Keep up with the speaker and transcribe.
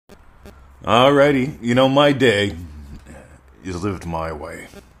Alrighty, my day is lived my way.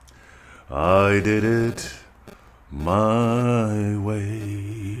 I did it my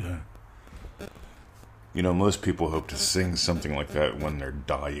way. Most people hope to sing something like that when they're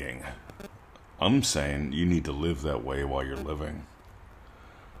dying. I'm saying you need to live that way while you're living.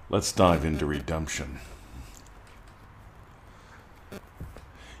 Let's dive into redemption.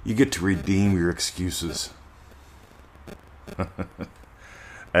 You get to redeem your excuses.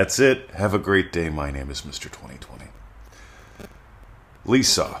 That's it. Have a great day. My name is Mr. 2020.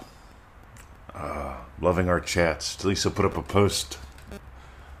 Lisa. Loving our chats. Lisa put up a post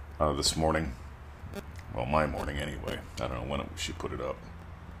this morning. Well, my morning anyway. I don't know when she put it up.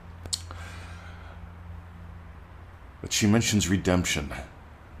 But she mentions redemption.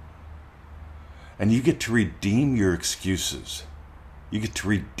 And you get to redeem your excuses. You get to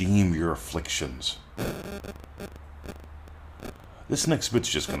redeem your afflictions. This next bit's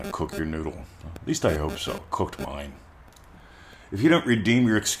just going to cook your noodle. At least I hope so. Cooked mine. If you don't redeem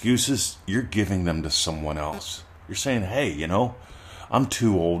your excuses, you're giving them to someone else. You're saying, hey, I'm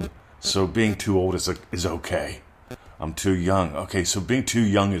too old, so being too old is okay. I'm too young. Okay, so being too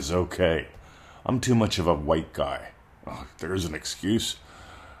young is okay. I'm too much of a white guy. Oh, there's an excuse,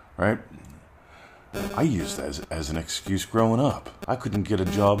 right? I used that as an excuse growing up. I couldn't get a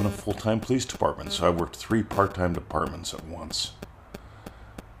job in a full-time police department, so I worked 3 part-time departments at once.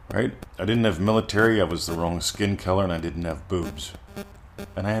 Right? I didn't have military, I was the wrong skin color, and I didn't have boobs.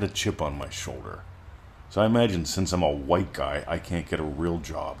 And I had a chip on my shoulder. So I imagine since I'm a white guy, I can't get a real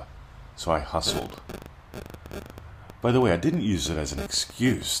job. So I hustled. By the way, I didn't use it as an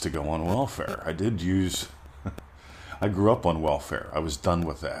excuse to go on welfare. I grew up on welfare. I was done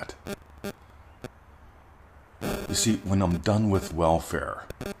with that. You see, when I'm done with welfare,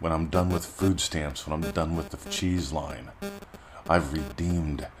 when I'm done with food stamps, when I'm done with the cheese line, I've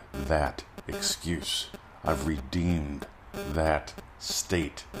redeemed that excuse. I've redeemed that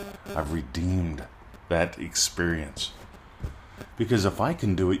state. I've redeemed that experience. Because if I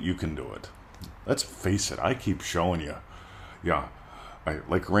can do it, you can do it. Let's face it, I keep showing you. Yeah,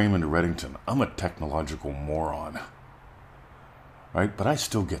 like Raymond Reddington, I'm a technological moron. Right? But I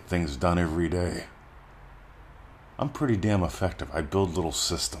still get things done every day. I'm pretty damn effective. I build little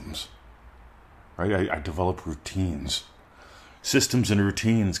systems. Right? I develop routines. Systems and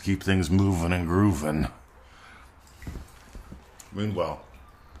routines keep things moving and grooving. Meanwhile,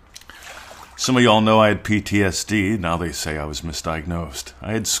 some of y'all know I had PTSD. Now they say I was misdiagnosed.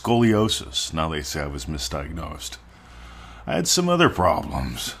 I had scoliosis. Now they say I was misdiagnosed. I had some other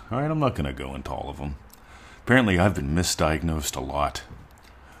problems. All right, I'm not going to go into all of them. Apparently, I've been misdiagnosed a lot.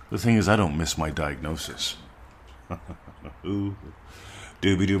 The thing is, I don't miss my diagnosis. Ooh.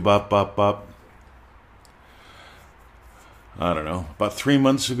 Doobie-doo-bop-bop-bop. I don't know, about 3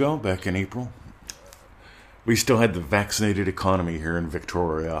 months ago, back in April, we still had the vaccinated economy here in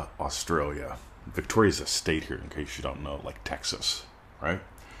Victoria, Australia. Victoria's a state here, in case you don't know, like Texas, right?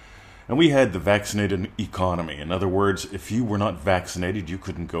 And we had the vaccinated economy. In other words, if you were not vaccinated, you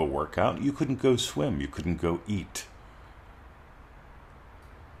couldn't go work out, you couldn't go swim, you couldn't go eat.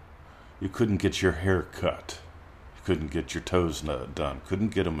 You couldn't get your hair cut. You couldn't get your toes done.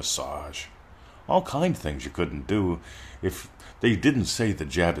 Couldn't get a massage. All kind of things you couldn't do. If they didn't say the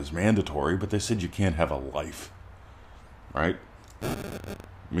jab is mandatory, but they said you can't have a life. Right?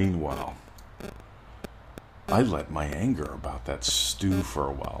 Meanwhile, I let my anger about that stew for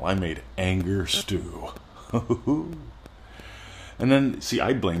a while. I made anger stew. And then, see,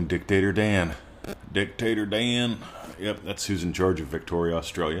 I blame Dictator Dan. Dictator Dan. Yep, that's who's in charge of Victoria,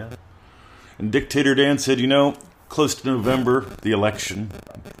 Australia. And Dictator Dan said, close to November, the election,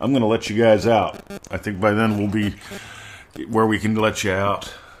 I'm going to let you guys out. I think by then we'll be where we can let you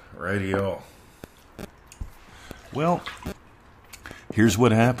out. Radio. Well, here's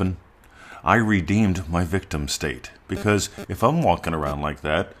what happened. I redeemed my victim state. Because if I'm walking around like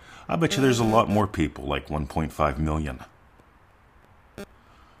that, I bet you there's a lot more people, like 1.5 million.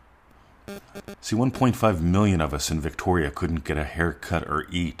 See, 1.5 million of us in Victoria couldn't get a haircut or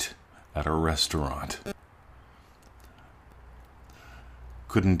eat at a restaurant.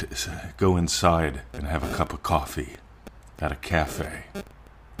 Couldn't go inside and have a cup of coffee at a cafe.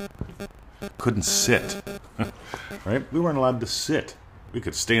 Couldn't sit. Right? We weren't allowed to sit. We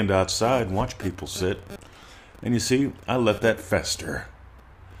could stand outside and watch people sit. And you see, I let that fester.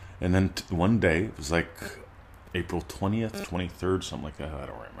 And then one day, it was like April 20th, 23rd, something like that. I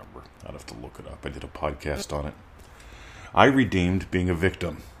don't remember. I'd have to look it up. I did a podcast on it. I redeemed being a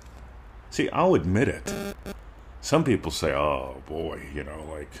victim. See, I'll admit it. Some people say, oh boy,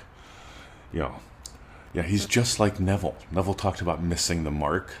 yeah, he's just like Neville. Neville talked about missing the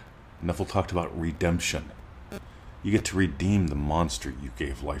mark. Neville talked about redemption. You get to redeem the monster you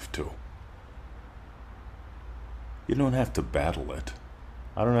gave life to. You don't have to battle it.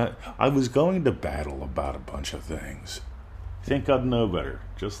 I was going to battle about a bunch of things. Think I'd know better,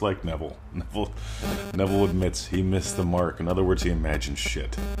 just like Neville. Neville admits he missed the mark. In other words, he imagined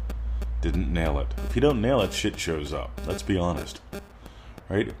shit. Didn't nail it. If you don't nail it, shit shows up. Let's be honest.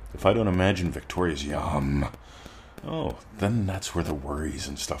 Right? If I don't imagine Victoria's yum, then that's where the worries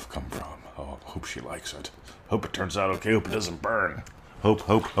and stuff come from. Oh, hope she likes it. Hope it turns out okay. Hope it doesn't burn. Hope.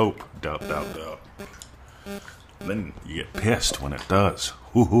 Doubt. Then you get pissed when it does.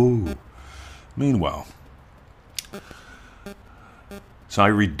 Woohoo. Meanwhile, so I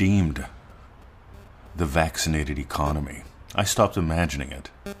redeemed the vaccinated economy. I stopped imagining it.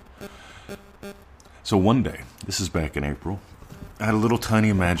 So one day, this is back in April, I had a little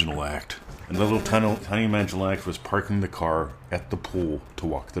tiny imaginal act. And the little tiny imaginal act was parking the car at the pool to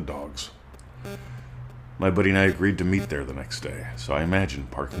walk the dogs. My buddy and I agreed to meet there the next day. So I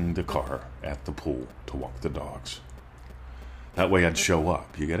imagined parking the car at the pool to walk the dogs. That way I'd show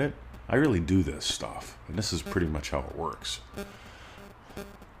up. You get it? I really do this stuff. And this is pretty much how it works.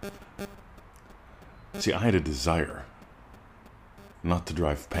 See, I had a desire not to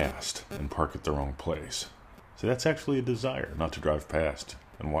drive past and park at the wrong place. See, that's actually a desire, not to drive past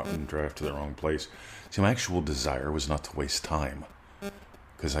and drive to the wrong place. See, my actual desire was not to waste time,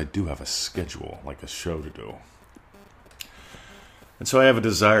 because I do have a schedule, like a show to do. And so I have a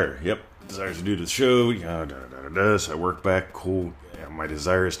desire. Desire to do the show. So I work back, cool. My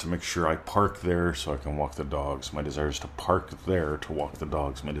desire is to make sure I park there so I can walk the dogs. My desire is to park there to walk the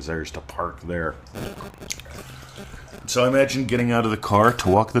dogs. My desire is to park there. So I imagine getting out of the car to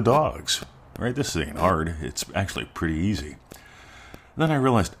walk the dogs. Right? This ain't hard. It's actually pretty easy. Then I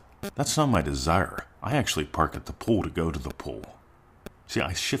realized that's not my desire. I actually park at the pool to go to the pool. See,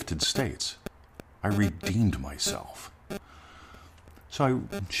 I shifted states. I redeemed myself. So I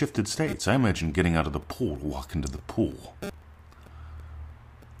shifted states. I imagine getting out of the pool to walk into the pool.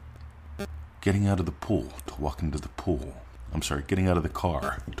 Getting out of the pool to walk into the pool. I'm sorry, getting out of the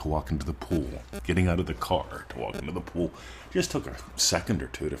car to walk into the pool. Getting out of the car to walk into the pool. Just took a second or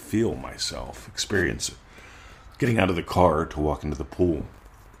two to feel myself, experience it. Getting out of the car to walk into the pool.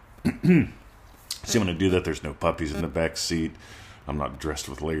 See, when I do that, there's no puppies in the back seat. I'm not dressed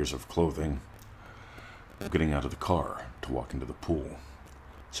with layers of clothing. I'm getting out of the car to walk into the pool.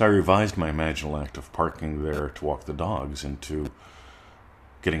 So I revised my imaginal act of parking there to walk the dogs into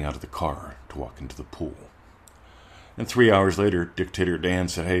getting out of the car to walk into the pool. And 3 hours later, Dictator Dan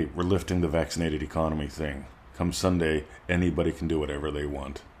said, hey, we're lifting the vaccinated economy thing. Come Sunday, anybody can do whatever they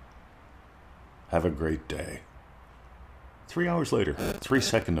want. Have a great day. 3 hours later,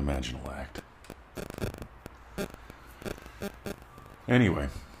 3-second imaginal act. Anyway,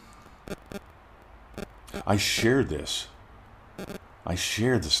 I share this. I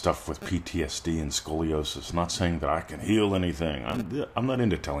share the stuff with PTSD and scoliosis, not saying that I can heal anything. I'm not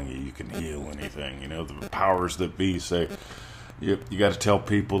into telling you can heal anything. You know, the powers that be say, you got to tell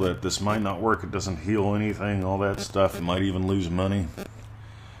people that this might not work, it doesn't heal anything, all that stuff. You might even lose money.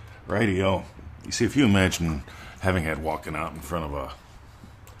 Rightio. You see, if you imagine having had walking out in front of a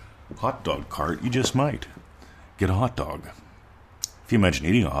hot dog cart, you just might get a hot dog. If you imagine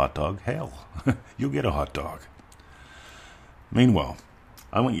eating a hot dog, hell, you'll get a hot dog. Meanwhile,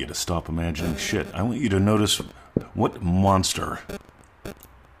 I want you to stop imagining shit. I want you to notice what monster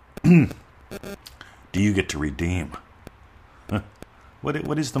do you get to redeem?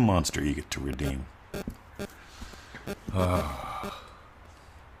 What is the monster you get to redeem?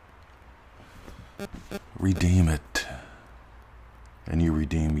 Redeem it. And you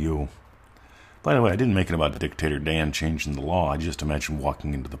redeem you. By the way, I didn't make it about Dictator Dan changing the law. I just imagined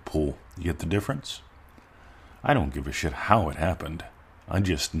walking into the pool. You get the difference? I don't give a shit how it happened. I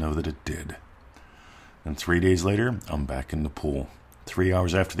just know that it did. And 3 days later, I'm back in the pool. 3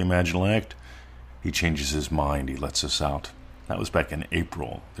 hours after the imaginal act, he changes his mind. He lets us out. That was back in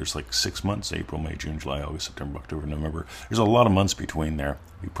April. There's like 6 months. April, May, June, July, August, September, October, November. There's a lot of months between there.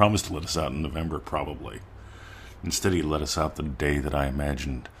 He promised to let us out in November, probably. Instead, he let us out the day that I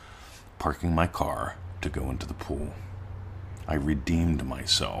imagined parking my car to go into the pool. I redeemed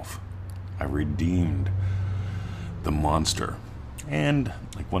myself. I redeemed the monster. And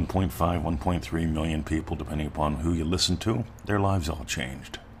like 1.5, 1.3 million people, depending upon who you listen to, their lives all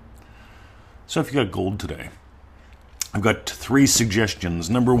changed. So if you got gold today, I've got 3 suggestions.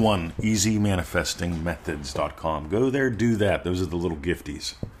 Number 1, easymanifestingmethods.com. Go there, do that. Those are the little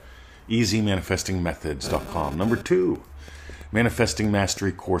gifties. easymanifestingmethods.com. Number 2,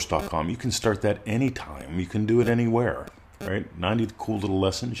 manifestingmasterycourse.com. You can start that anytime. You can do it anywhere. right? 90 cool little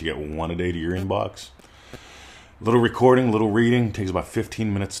lessons. You get one a day to your inbox. Little recording, little reading. Takes about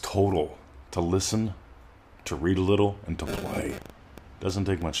 15 minutes total to listen, to read a little, and to play. Doesn't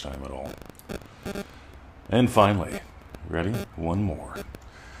take much time at all. And finally, ready? One more.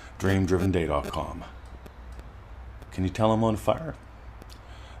 DreamDrivenDay.com. Can you tell I'm on fire?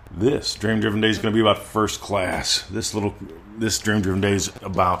 This Dream Driven Day is going to be about first class. This Dream Driven Day is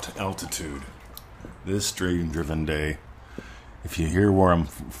about altitude. This Dream Driven Day, if you hear where I'm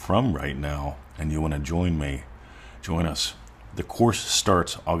from right now and you want to join me, join us. The course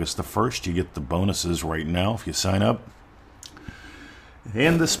starts August the 1st. You get the bonuses right now if you sign up.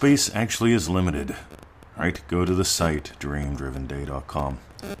 And the space actually is limited. All right, go to the site, DreamDrivenDay.com.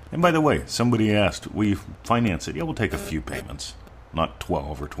 And by the way, somebody asked, will you finance it? Yeah, we'll take a few payments. Not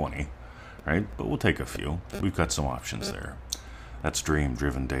 12 or 20, right? But we'll take a few. We've got some options there. That's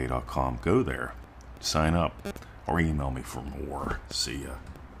DreamDrivenDay.com. Go there, sign up, or email me for more. See ya.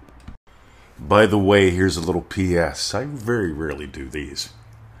 By the way, here's a little PS. I very rarely do these.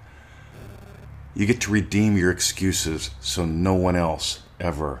 You get to redeem your excuses so no one else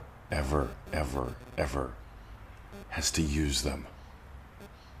ever has to use them.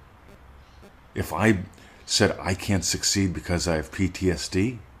 If I said I can't succeed because I have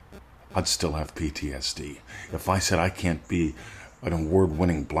PTSD, I'd still have PTSD. If I said I can't be an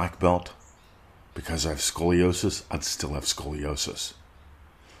award-winning black belt because I have scoliosis, I'd still have scoliosis.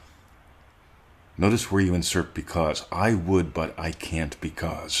 Notice where you insert because. I would, but I can't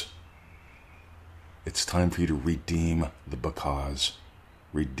because. It's time for you to redeem the because.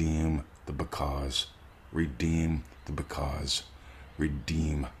 Redeem the because. Redeem the because.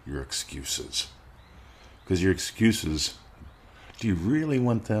 Redeem your excuses. Because your excuses, do you really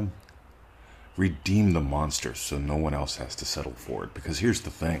want them? Redeem the monster so no one else has to settle for it. Because here's the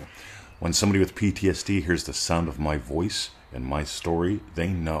thing. When somebody with PTSD hears the sound of my voice and my story, they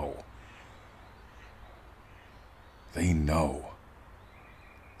know. They know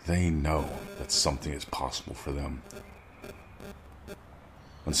that something is possible for them.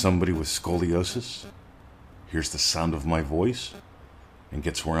 When somebody with scoliosis hears the sound of my voice and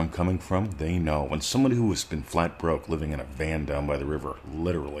gets where I'm coming from, they know. When somebody who has been flat broke living in a van down by the river,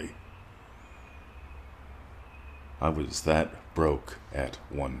 literally, I was that broke at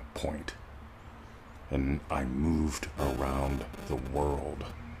one point, and I moved around the world.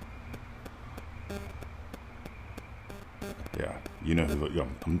 Yeah, you know who,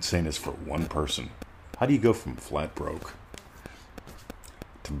 I'm saying this for one person. How do you go from flat broke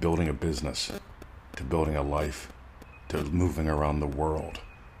to building a business, to building a life, to moving around the world,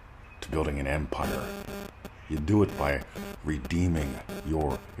 to building an empire? You do it by redeeming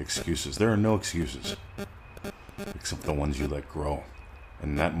your excuses. There are no excuses except the ones you let grow.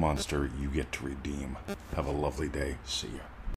 And that monster you get to redeem. Have a lovely day. See ya.